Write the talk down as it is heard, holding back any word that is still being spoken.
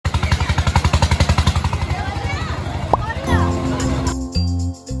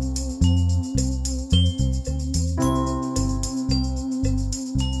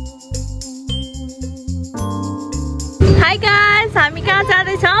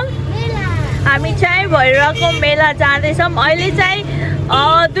हामी चाहिँ भैरवाको मेला जाँदैछौँ। अहिले चाहिँ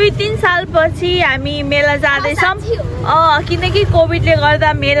 2-3 सालपछि हामी मेला जाँदैछौँ। किनकि कोभिडले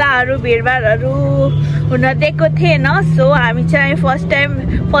गर्दा मेलाहरू भिडभाडहरू हुन दिएको थिएन। सो हामी चाहिँ फर्स्ट टाइम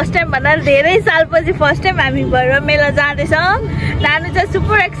भन्दा धेरै सालपछि फर्स्ट टाइम हामी भैरवा मेला जाँदैछौँ। नानु चाहिँ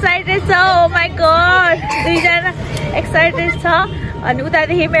सुपर एक्साइटेड छ। ओ माई गॉड, दुईजना एक्साइटेड छ। अनि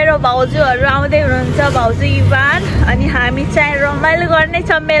उतादेखि मेरो भाउजूहरू आउँदै हुनुहुन्छ, भाउजू इवान। अनि हामी चाहिँ रमाइलो गर्ने छ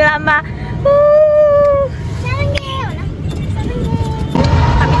मेलामा।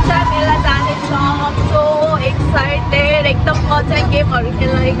 हामी चाहिँ मेला जानेछौँ। सो एक्साइटेड, एकदम मजा, गेमहरू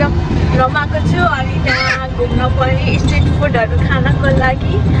खेल्न एकदम रमाएको छु। अनि त्यहाँ घुम्न पनि स्ट्रिट फुडहरू खानको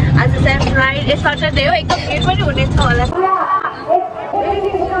लागि। आज चाहिँ फ्राइडे सटरडे हो, एकदम भिड पनि हुनेछ होला।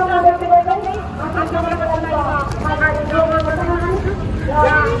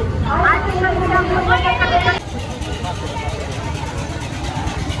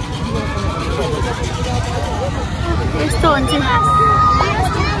 यस्तो हुन्छ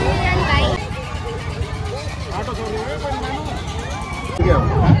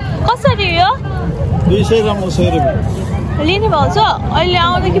कसरी यो 200 ग्राम 100 रुपैयाँ लिने भाउजू? अहिले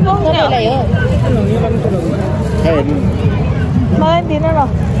आउँदा कि पाउँदैन? मलाई दिन न।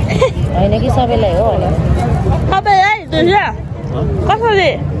 होइन कि सबैलाई हो होला। सबैलाई 200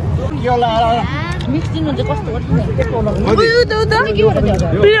 कसरी? मिक्स दिनु चाहिँ कस्तो गर्छ नि?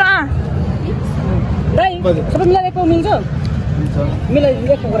 मिलाएको मिल्छ?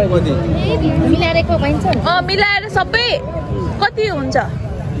 मिलाएको पाइन्छ? मिलाएर सबै कति हुन्छ?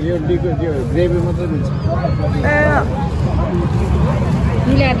 यो ग्रेभी मात्रै मिल्छ।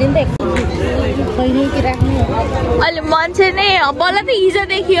 मिलाएर दिन्छ अहिले मान्छे नै बल्ल त हिजो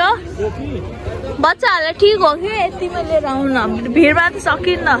देखियो। बच्चाहरूलाई ठिक हो कि यतिमा लिएर आउनु, भिडमा त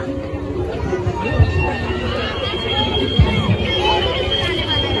सकिन्न।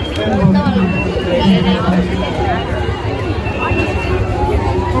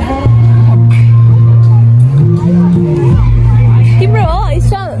 तिम्रो हो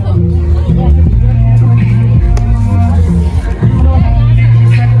स्टल?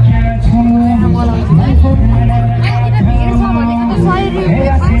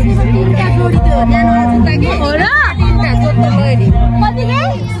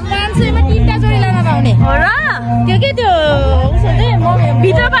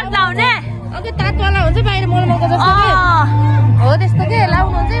 भित्रबाट लाउने तातवाला हुन्छ बाहिर मलमलको जस्तो हो त्यस्तो के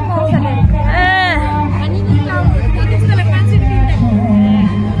लाउनु चाहिँ पाउँछ।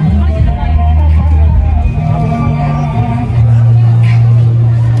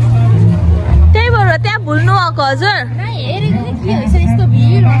 त्यही भएर त्यहाँ भुल्नु आएको हजुर? हेरेको के हो यस्तो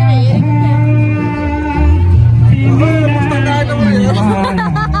भिड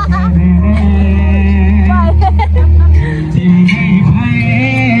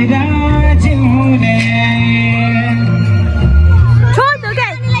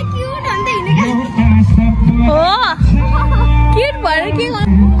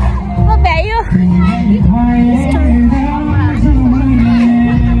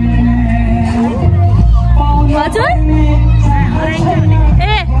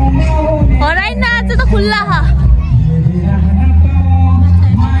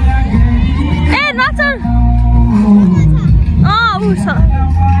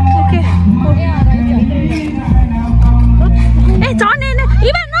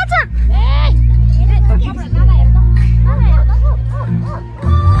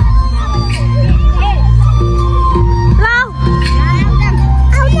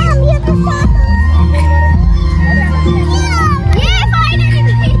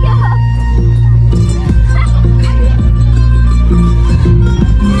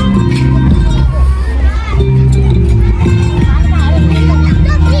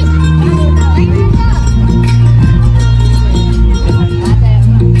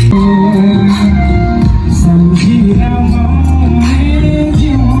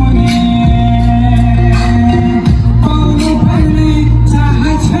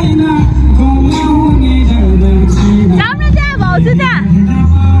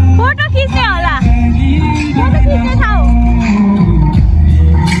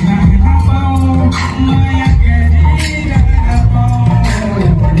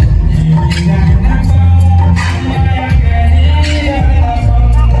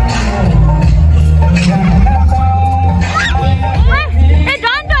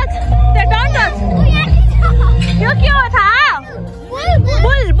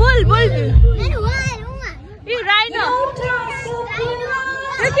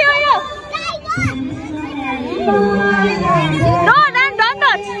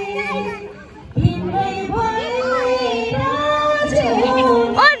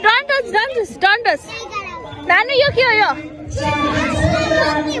डन्डस नानु यो के हो यो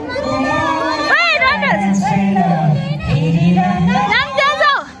ओइ डन्डस नाम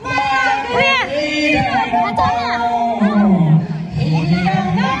जाजो उया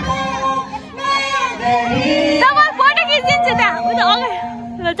तमा फोटो खिचिन्छ त उता अगाडि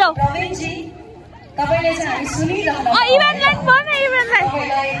ल जाऊ तपाईले चाहिँ हामी सुनिरहनु इभेन्टलाई फोन इभेन्टलाई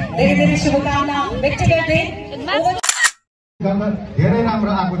धेरै धेरै शुभकामना व्यक्त गर्दै धेरै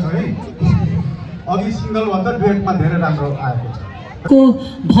राम्रो आएको छ है अघि सिंगल भन्दा डुएटमा धेरै राम्रो आएको छ को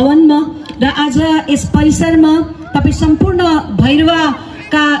भवनमा र आज यस परिसरमा तपाई सम्पूर्ण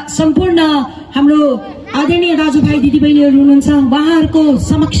भैरवाका सम्पूर्ण हाम्रो आदरणीय दाजुभाइ दिदीबहिनीहरू हुनुहुन्छ उहाँहरूको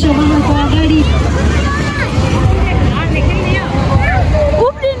समक्ष उहाँहरूको अगाडि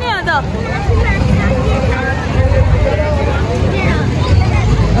उफ्रिने हो त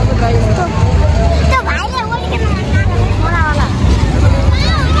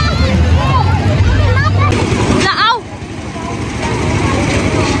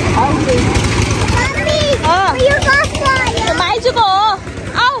माइजूको हो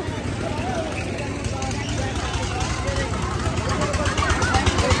आऊ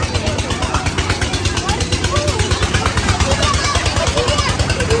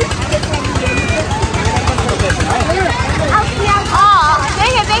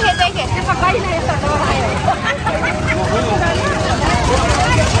देखे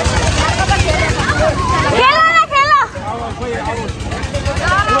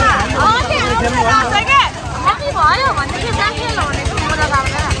भयो भनेदेखि राखेर भनेको मोरा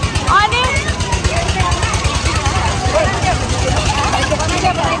गाउँमा अनि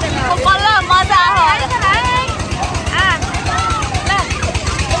बल्ल मजा आयो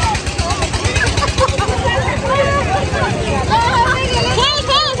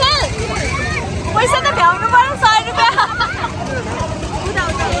खेल पैसा त भ्याउनु पर्यो 100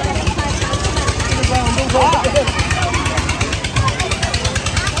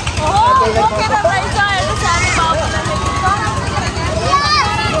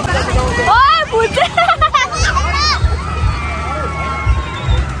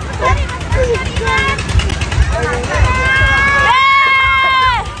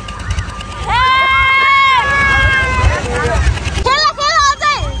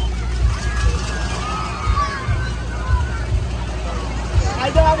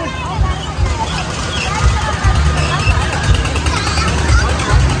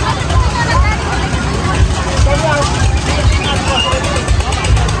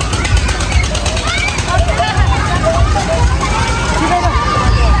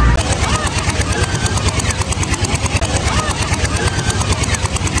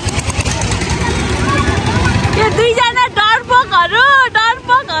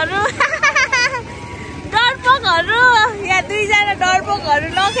 रुपियाँ दुईजना डरपोकहरू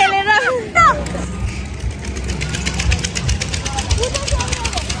नखेलेर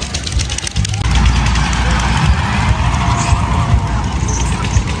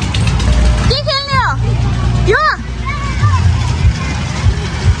के खेल्ने हो यो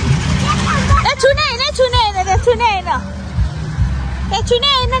छुने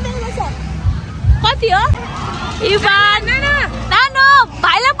होइन कति हो नानो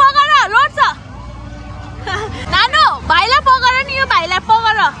भाइलाई पकाएर लोड्छ नानो भाइलाई पकाएर नि यो भाइलाई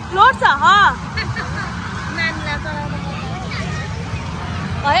पकाएर लोड्छ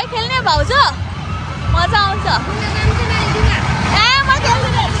है खेल्ने भाउजू मजा आउँछ ए म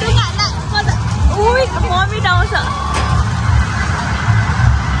खेल्दिनँ मम्मी आउँछ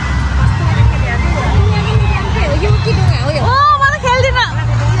म त खेल्दिनँ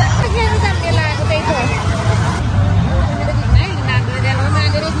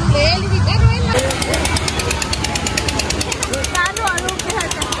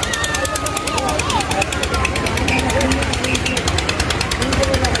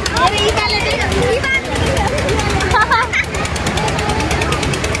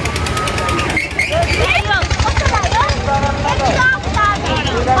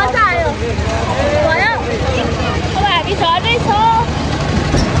मजा आयो भयो अब हामी झर्दैछ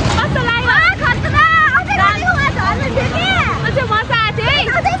कस्तो लाग्यो मजा आएको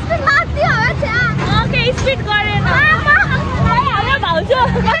थियो है स्पिड गरेन भाउजू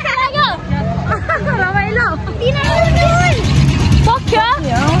कस्तो लाग्यो रमाइलो पक्यो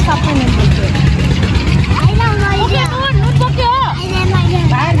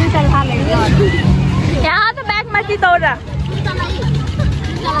यहाँ त ब्यागमा चितौरा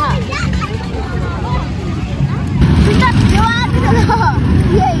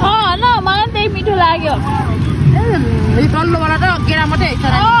ल मलाई त्यही मिठो लाग्यो तल्लोबाट त केरा मात्रै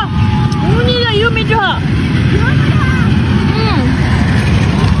यो मिठो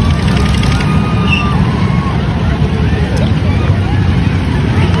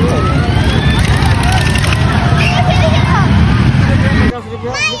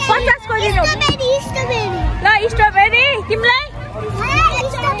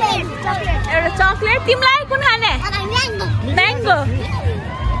चकलेट तिमीलाई कुन खाने म्याङ्गो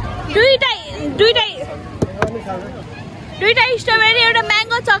दुईटा स्ट्रबेरी एउटा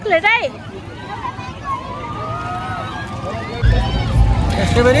म्याङ्गो चकलेट है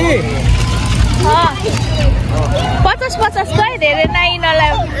स्ट्रबेरी 50 है धेरै नै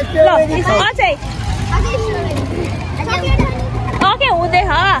नलाई ल अझै ओके हुँदै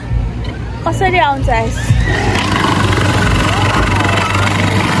ह कसरी आउँछ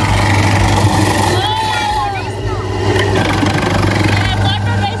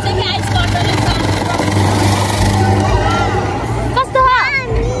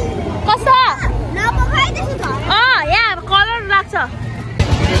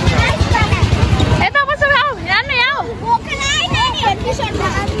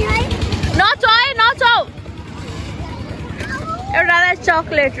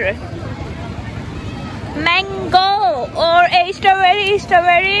chocolate mango or a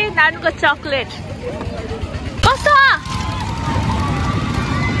strawberry नानुको chocolate कस्तो हो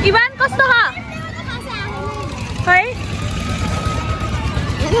इवान कस्तो हो है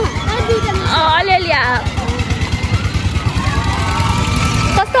अलिअलि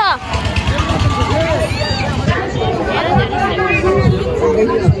कस्तो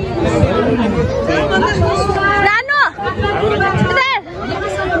नानु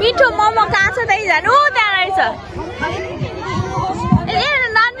मिठो मोमो कहाँ छ त्यही जानु त्यहाँ रहेछ ए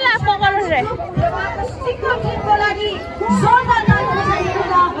नानीलाई पकाउनु रे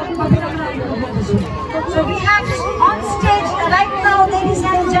So we have on stage right now, ladies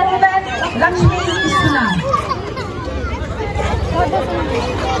and gentlemen, Lakshmi Isuna.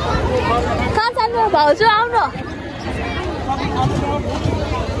 कहाँ जानु भाउजू आउनु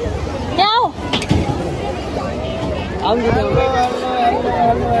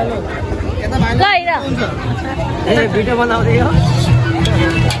यहाँ भिडियो बनाउँदै हो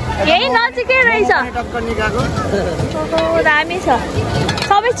यही नजिकै रहेछ दामी छ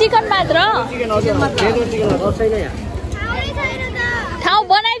सबै चिकन मात्र ठाउँ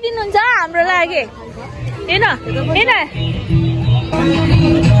बनाइदिनुहुन्छ हाम्रो लागि हेन हेन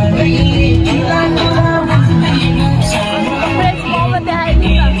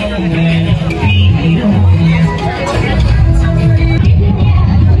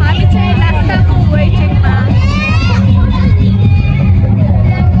हामी चाहिँ नास्ताको वेटिङमा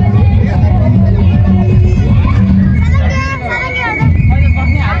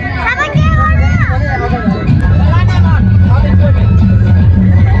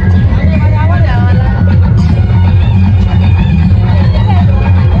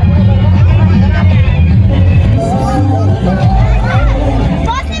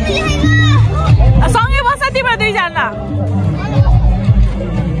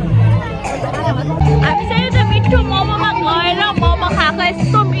हामी चाहिँ त मिठो मोमोमा गएर मोमो खाएको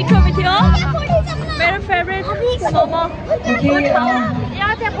यस्तो मिठो मिठो मेरो फेभरेट मोमो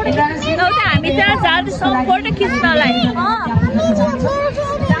हामी त्यहाँ जाँदैछौँ फोटो खिच्नलाई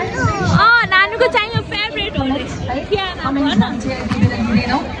नानीको चाहिँ यो फेभरेट हो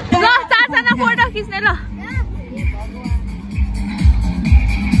ल 4 जना फोटो खिच्ने ल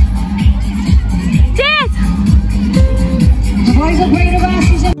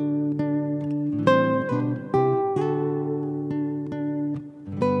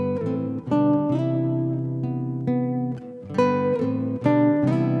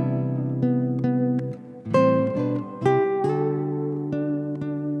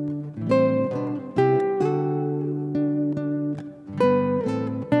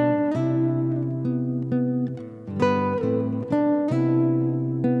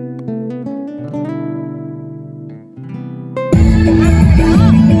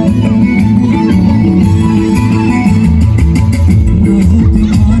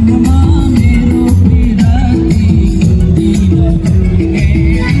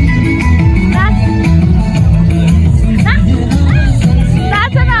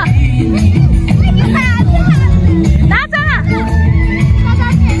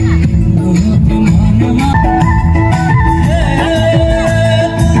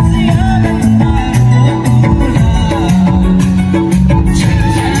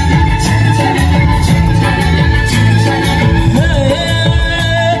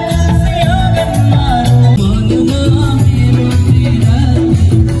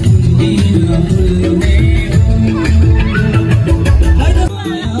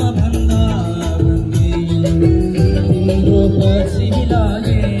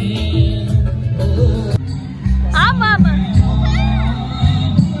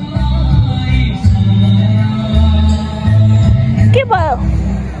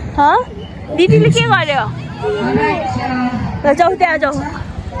दिदीले के गर्यो ल जाऊ त्यहाँ जाऊ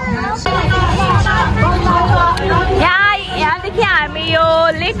यहाँदेखि हामी यो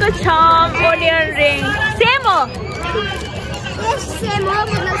लिएको छौँ ओनियन रिङ सेम हो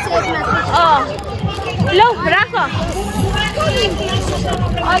ल राख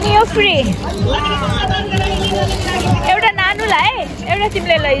अनि यो फ्री एउटा नानुलाई एउटा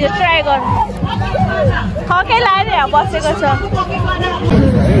तिमीले लैजाऊ ट्राई गर्नु खकै लाएर यहाँ बसेको छ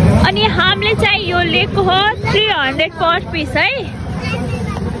अनि हामीले चाहिँ यो लिएको हो 300 पर पिस है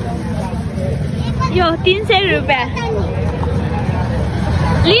यो 300 रुपियाँ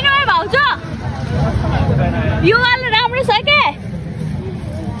लिनु है भाउजू यो वाला राम्रो छ के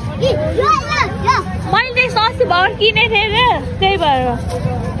मैले सस्तो भएर किनेको थिएँ रे त्यही भएर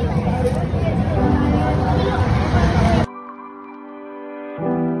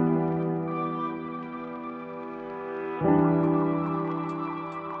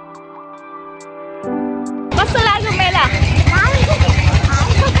कस्तो लाग्यो मेला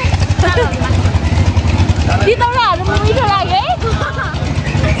तितौराहरू मिठो लाग्यो है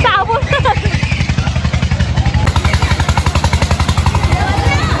साबुन के बल्ल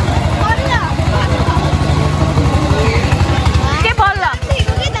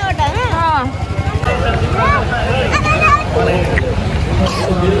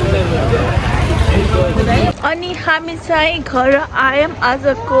अनि हामी चाहिँ घर आयौँ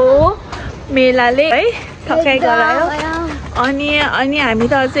आजको मेलाले है ठक्कै गरायो अनि हामी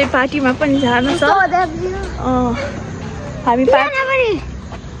त अझै पार्टीमा पनि जानु छ हामी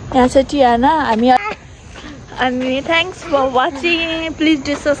यहाँ छ टियाना हामी अनि thanks for watching please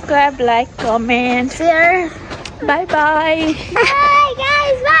do subscribe like comment share by by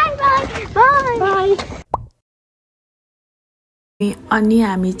अनि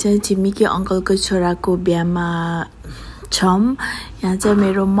हामी चाहिँ छिमेकी अङ्कलको छोराको बिहामा छौँ यहाँ चाहिँ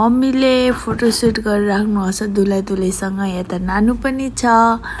मेरो मम्मीले फोटोसुट गरिराख्नु भएको छ दुलै दुलैसँग यता नानु पनि छ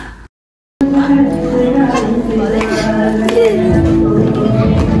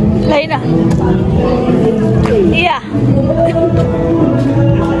हैन या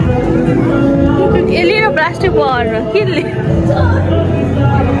यसले प्लास्टिक बोर्ड किनले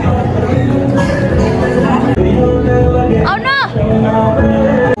आउन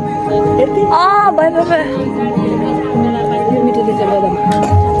बाई बाई बाई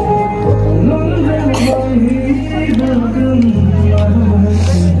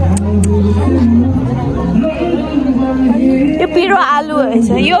यो पिरो आलु रहेछ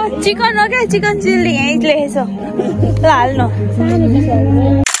यो चिकन हो क्या चिकन चिल्ली यहीँ लेखेछ ल हाल्नु